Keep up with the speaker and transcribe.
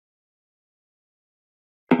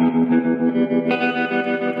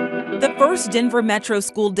first Denver Metro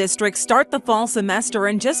school districts start the fall semester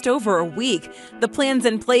in just over a week. The plan's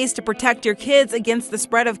in place to protect your kids against the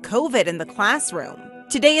spread of COVID in the classroom.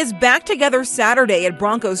 Today is Back Together Saturday at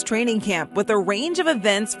Broncos training camp with a range of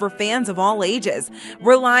events for fans of all ages.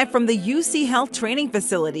 We're live from the UC Health training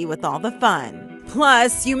facility with all the fun.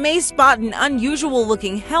 Plus, you may spot an unusual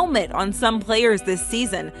looking helmet on some players this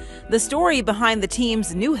season. The story behind the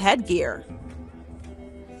team's new headgear.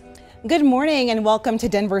 Good morning and welcome to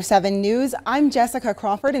Denver 7 News. I'm Jessica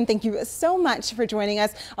Crawford and thank you so much for joining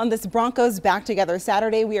us on this Broncos Back Together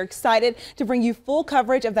Saturday. We are excited to bring you full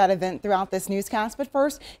coverage of that event throughout this newscast. But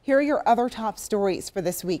first, here are your other top stories for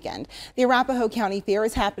this weekend. The Arapahoe County Fair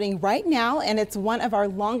is happening right now and it's one of our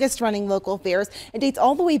longest running local fairs. It dates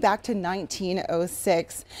all the way back to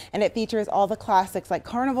 1906 and it features all the classics like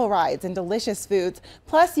carnival rides and delicious foods.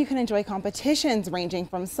 Plus, you can enjoy competitions ranging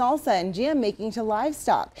from salsa and jam making to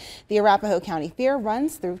livestock. The Arapahoe County Fair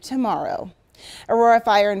runs through tomorrow. Aurora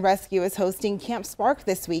Fire and Rescue is hosting Camp Spark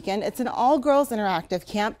this weekend. It's an all-girls interactive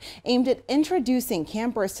camp aimed at introducing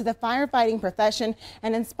campers to the firefighting profession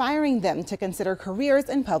and inspiring them to consider careers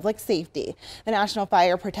in public safety. The National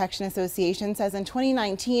Fire Protection Association says in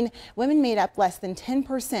 2019, women made up less than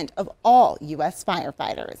 10% of all U.S.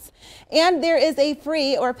 firefighters. And there is a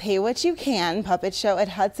free or pay what you can puppet show at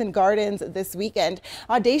Hudson Gardens this weekend.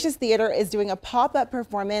 Audacious Theater is doing a pop-up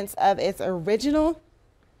performance of its original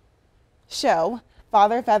show,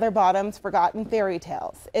 Father Featherbottom's Forgotten Fairy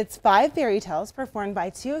Tales. It's 5 fairy tales performed by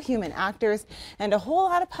 2 human actors and a whole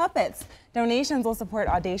lot of puppets. Donations will support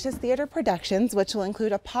Audacious Theater Productions, which will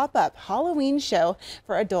include a pop-up Halloween show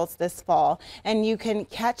for adults this fall. And you can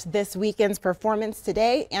catch this weekend's performance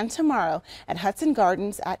today and tomorrow at Hudson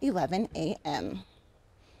Gardens at 11 a.m.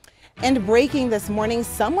 And breaking this morning,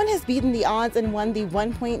 someone has beaten the odds and won the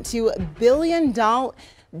 $1.2 billion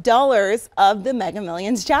of the Mega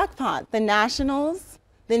Millions jackpot, the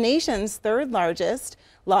nation's third largest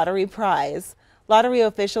lottery prize. Lottery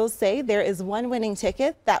officials say there is one winning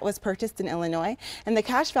ticket that was purchased in Illinois, and the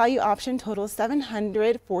cash value option totals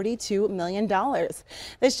 $742 million.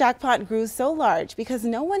 This jackpot grew so large because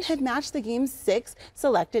no one had matched the game's 6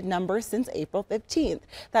 selected numbers since April 15th.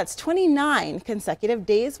 That's 29 consecutive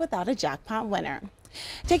days without a jackpot winner.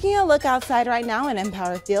 Taking a look outside right now in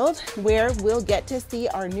Empower Field, where we'll get to see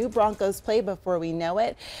our new Broncos play before we know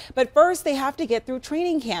it. But first, they have to get through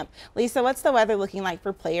training camp. Lisa, what's the weather looking like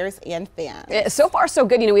for players and fans? So far, so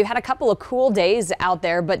good. You know, we've had a couple of cool days out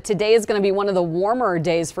there, but today is going to be one of the warmer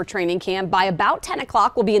days for training camp. By about 10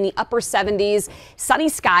 o'clock, we'll be in the upper 70s. Sunny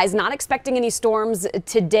skies, not expecting any storms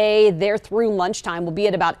today. There through lunchtime, we'll be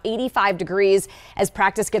at about 85 degrees as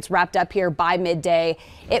practice gets wrapped up here by midday.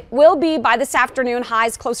 It will be by this afternoon.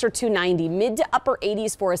 Highs closer to 90, mid to upper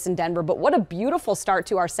 80s for us in Denver. But what a beautiful start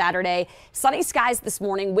to our Saturday. Sunny skies this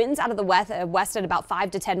morning, winds out of the west at about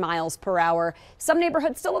 5 to 10 miles per hour. Some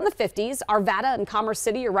neighborhoods still in the 50s. Arvada and Commerce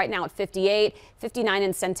City are right now at 58, 59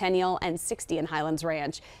 in Centennial, and 60 in Highlands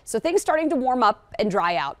Ranch. So things starting to warm up and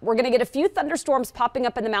dry out. We're going to get a few thunderstorms popping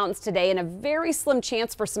up in the mountains today and a very slim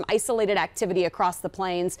chance for some isolated activity across the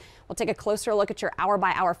plains. We'll take a closer look at your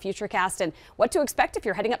hour-by-hour futurecast and what to expect if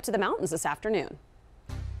you're heading up to the mountains this afternoon.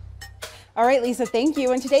 All right, Lisa, thank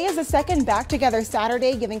you. And today is the second Back Together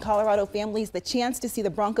Saturday, giving Colorado families the chance to see the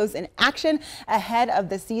Broncos in action ahead of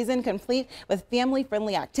the season, complete with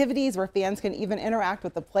family-friendly activities where fans can even interact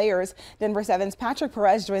with the players. Denver 7's Patrick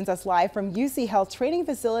Perez joins us live from UC Health Training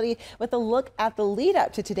Facility with a look at the lead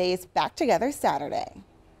up to today's Back Together Saturday.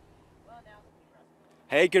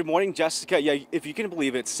 Hey, good morning, Jessica. Yeah, if you can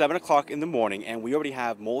believe it, it's 7 o'clock in the morning, and we already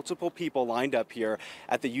have multiple people lined up here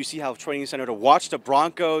at the UC Health Training Center to watch the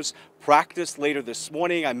Broncos practice later this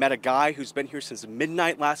morning. I met a guy who's been here since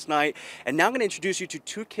midnight last night, and now I'm going to introduce you to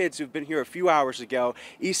 2 kids who've been here a few hours ago.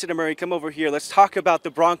 Easton and Murray, come over here. Let's talk about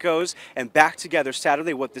the Broncos and Back Together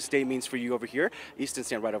Saturday, what this day means for you over here. Easton,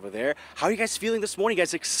 stand right over there. How are you guys feeling this morning? You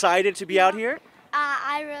guys excited to be out here?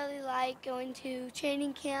 I really like going to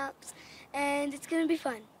training camps, and it's going to be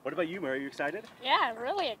fun. What about you, Murray? Are you excited? Yeah,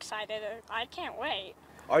 really excited. I can't wait.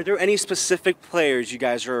 Are there any specific players you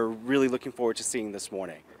guys are really looking forward to seeing this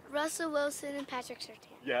morning? Russell Wilson and Patrick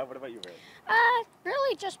Surtain. Yeah, what about you, Murray?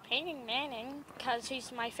 Really just Peyton Manning, because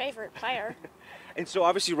he's my favorite player. And so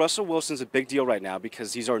obviously Russell Wilson's a big deal right now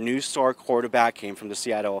because he's our new star quarterback, came from the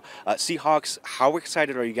Seattle Seahawks. How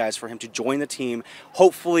excited are you guys for him to join the team?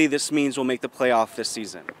 Hopefully this means we'll make the playoff this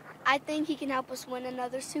season. I think he can help us win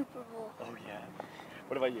another Super Bowl. Oh, yeah.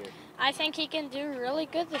 What about you? I think he can do really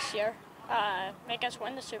good this year, make us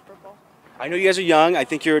win the Super Bowl. I know you guys are young. I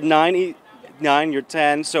think you're 9. Week 9, you're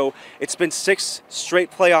 10. So it's been 6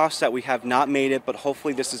 straight playoffs that we have not made it, but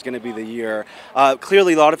hopefully this is going to be the year.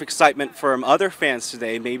 Clearly a lot of excitement from other fans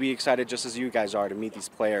today, maybe excited just as you guys are to meet these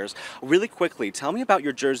players. Really quickly, tell me about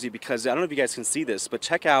your jersey, because I don't know if you guys can see this, but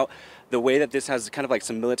check out the way that this has kind of like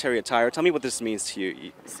some military attire. Tell me what this means to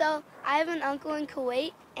you. So I have an uncle in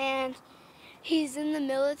Kuwait, and he's in the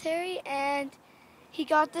military, and he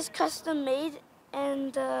got this custom made,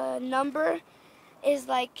 and the number is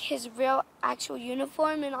like his real actual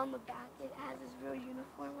uniform, and on the back it has his real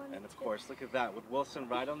uniform on it. And of course, look at that with Wilson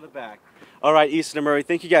right on the back. All right, Easton and Murray,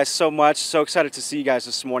 thank you guys so much. So excited to see you guys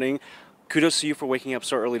this morning. Kudos to you for waking up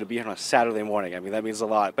so early to be here on a Saturday morning. I mean, that means a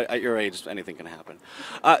lot, but at your age, anything can happen.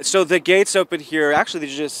 So the gates open here. Actually,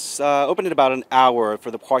 they just opened in about an hour for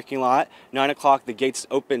the parking lot. 9 o'clock, the gates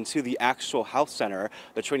open to the actual health center,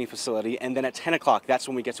 the training facility. And then at 10 o'clock, that's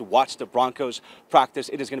when we get to watch the Broncos practice.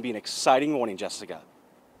 It is going to be an exciting morning, Jessica.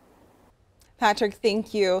 Patrick,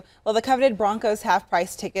 thank you. Well, the coveted Broncos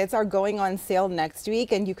half-price tickets are going on sale next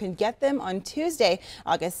week, and you can get them on Tuesday,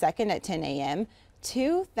 August 2nd at 10 a.m.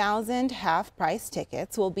 2,000 half-price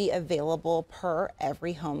tickets will be available per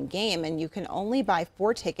every home game, and you can only buy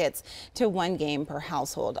 4 tickets to 1 game per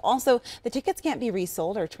household. Also, the tickets can't be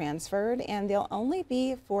resold or transferred, and they'll only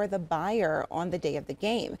be for the buyer on the day of the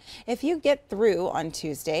game. If you get through on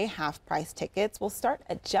Tuesday, half-price tickets will start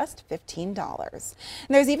at just $15. And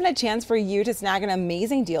there's even a chance for you to snag an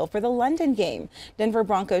amazing deal for the London game. Denver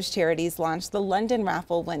Broncos Charities launched the London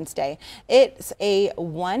Raffle Wednesday. It's a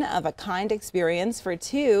one-of-a-kind experience for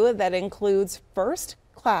 2 that includes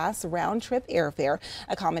first-class round-trip airfare,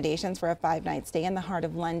 accommodations for a 5-night stay in the heart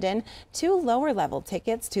of London, 2 lower-level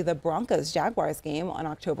tickets to the Broncos-Jaguars game on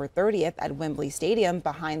October 30th at Wembley Stadium,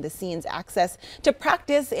 behind-the-scenes access to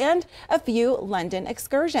practice, and a few London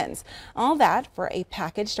excursions. All that for a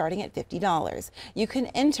package starting at $50. You can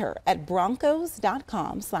enter at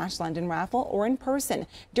broncos.com/London Raffle or in person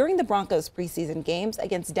during the Broncos preseason games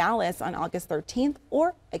against Dallas on August 13th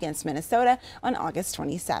or against Minnesota on August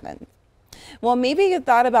 27th. Well, maybe you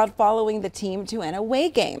thought about following the team to an away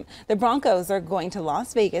game. The Broncos are going to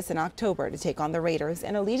Las Vegas in October to take on the Raiders,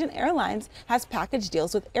 and Allegiant Airlines has package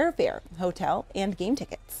deals with airfare, hotel, and game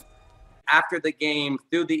tickets. After the game,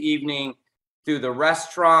 through the evening, through the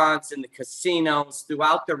restaurants and the casinos,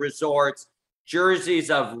 throughout the resorts, jerseys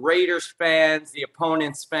of Raiders fans, the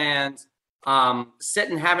opponent's fans,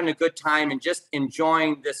 sitting, having a good time, and just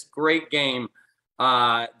enjoying this great game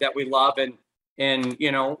that we love. And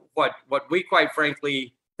you know, what we quite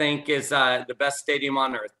frankly think is the best stadium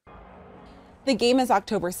on earth. The game is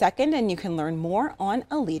October 2nd, and you can learn more on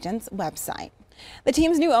Allegiant's website. The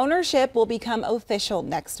team's new ownership will become official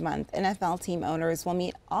next month. NFL team owners will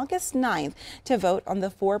meet August 9th to vote on the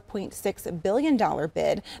 $4.6 billion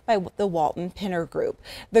bid by the Walton Penner Group.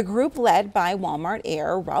 The group, led by Walmart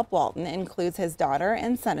heir Rob Walton, includes his daughter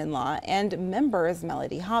and son-in-law and members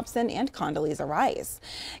Melody Hobson and Condoleezza Rice.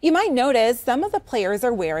 You might notice some of the players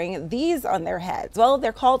are wearing these on their heads. Well,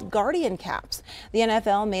 they're called Guardian caps. The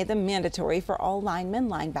NFL made them mandatory for all linemen,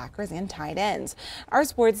 linebackers, and tight ends. Our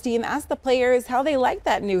sports team asked the players how they like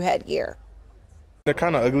that new headgear. They're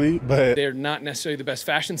kind of ugly, but they're not necessarily the best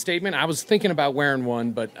fashion statement. I was thinking about wearing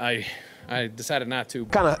one, but I decided not to.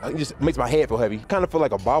 Kind of just makes my head feel heavy. Kind of feel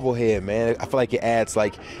like a bobblehead, man. I feel like it adds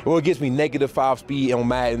it gives me -5 speed on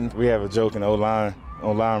Madden. We have a joke in the line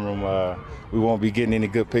room. We won't be getting any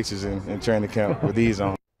good pictures in training camp with these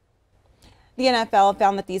on. The NFL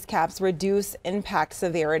found that these caps reduce impact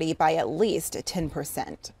severity by at least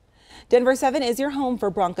 10%. Denver 7 is your home for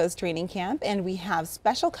Broncos training camp, and we have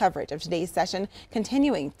special coverage of today's session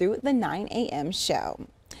continuing through the 9 a.m. show.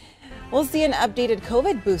 We'll see an updated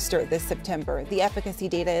COVID booster this September. The efficacy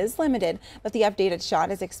data is limited, but the updated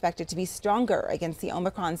shot is expected to be stronger against the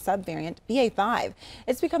Omicron subvariant BA.5.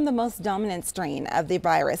 It's become the most dominant strain of the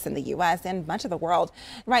virus in the U.S. and much of the world.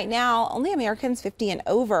 Right now, only Americans 50 and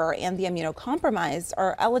over and the immunocompromised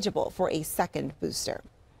are eligible for a second booster.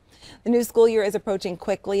 The new school year is approaching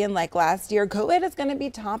quickly, and like last year, COVID is going to be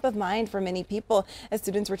top of mind for many people as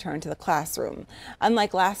students return to the classroom.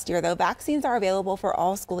 Unlike last year, though, vaccines are available for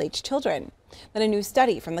all school-age children. But a new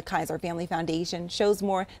study from the Kaiser Family Foundation shows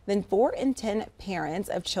more than 4 in 10 parents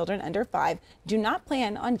of children under 5 do not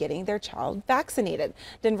plan on getting their child vaccinated.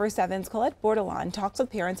 Denver 7's Colette Bordelon talks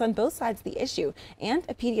with parents on both sides of the issue and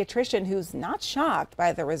a pediatrician who's not shocked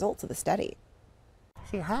by the results of the study.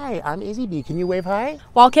 Say hi, I'm Izzy B. Can you wave hi?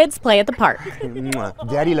 While kids play at the park.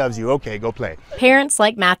 Daddy loves you. Okay, go play. Parents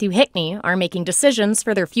like Matthew Hickney are making decisions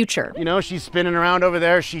for their future. You know, she's spinning around over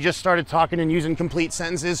there. She just started talking and using complete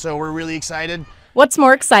sentences, so we're really excited. What's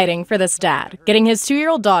more exciting for this dad? Getting his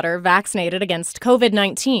 2-year-old daughter vaccinated against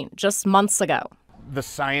COVID-19 just months ago. The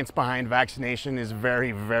science behind vaccination is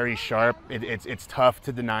very, very sharp. It's tough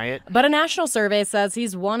to deny it. But a national survey says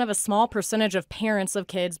he's one of a small percentage of parents of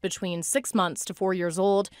kids between 6 months to 4 years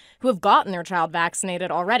old who have gotten their child vaccinated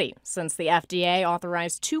already, since the FDA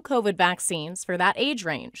authorized 2 COVID vaccines for that age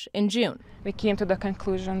range in June. We came to the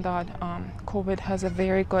conclusion that COVID has a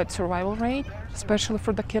very good survival rate, especially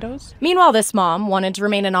for the kiddos. Meanwhile, this mom wanted to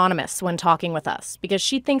remain anonymous when talking with us because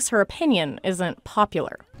she thinks her opinion isn't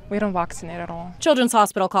popular. We don't vaccinate at all. Children's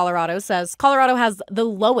Hospital Colorado says Colorado has the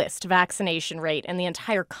lowest vaccination rate in the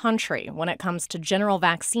entire country when it comes to general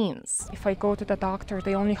vaccines. If I go to the doctor,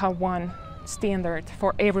 they only have one standard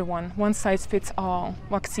for everyone, one size fits all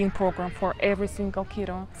vaccine program for every single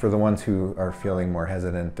kiddo. For the ones who are feeling more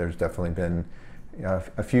hesitant, there's definitely been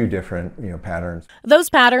a few different patterns. Those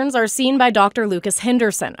patterns are seen by Dr. Lucas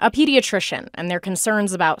Henderson, a pediatrician, and their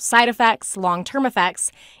concerns about side effects, long-term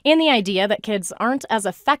effects, and the idea that kids aren't as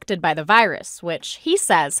affected by the virus, which he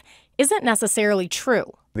says isn't necessarily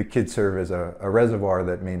true. The kids serve as a reservoir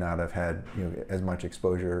that may not have had as much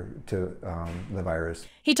exposure to the virus.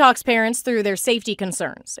 He talks parents through their safety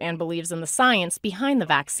concerns and believes in the science behind the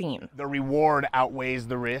vaccine. The reward outweighs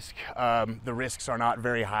the risk. The risks are not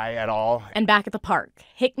very high at all. And back at the park,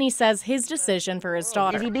 Hickney says his decision for his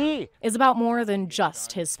daughter is about more than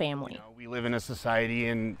just his family. We live in a society,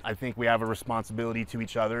 and I think we have a responsibility to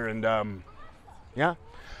each other, and yeah.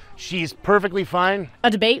 She's perfectly fine.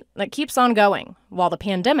 A debate that keeps on going while the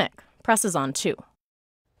pandemic presses on too.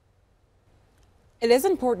 It is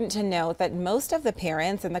important to note that most of the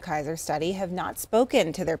parents in the Kaiser study have not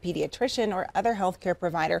spoken to their pediatrician or other healthcare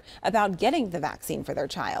provider about getting the vaccine for their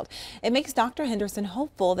child. It makes Dr. Henderson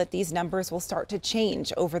hopeful that these numbers will start to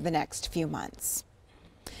change over the next few months.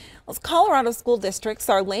 Well, Colorado school districts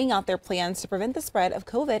are laying out their plans to prevent the spread of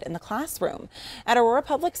COVID in the classroom. At Aurora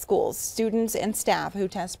Public Schools, students and staff who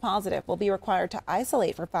test positive will be required to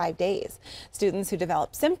isolate for 5 days. Students who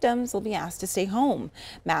develop symptoms will be asked to stay home.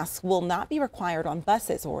 Masks will not be required on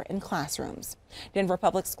buses or in classrooms. Denver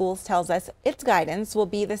Public Schools tells us its guidance will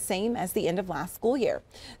be the same as the end of last school year.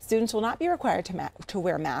 Students will not be required to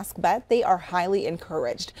wear masks, but they are highly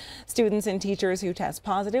encouraged. Students and teachers who test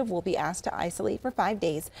positive will be asked to isolate for 5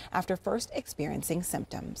 days after first experiencing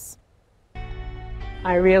symptoms.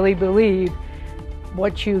 I really believe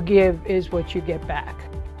what you give is what you get back.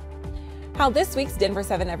 How this week's Denver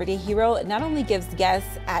 7 Everyday Hero not only gives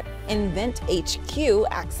guests at Invent HQ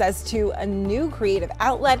access to a new creative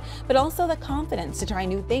outlet, but also the confidence to try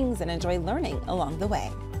new things and enjoy learning along the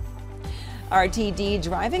way. RTD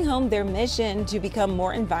driving home their mission to become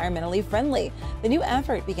more environmentally friendly. The new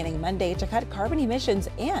effort beginning Monday to cut carbon emissions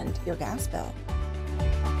and your gas bill.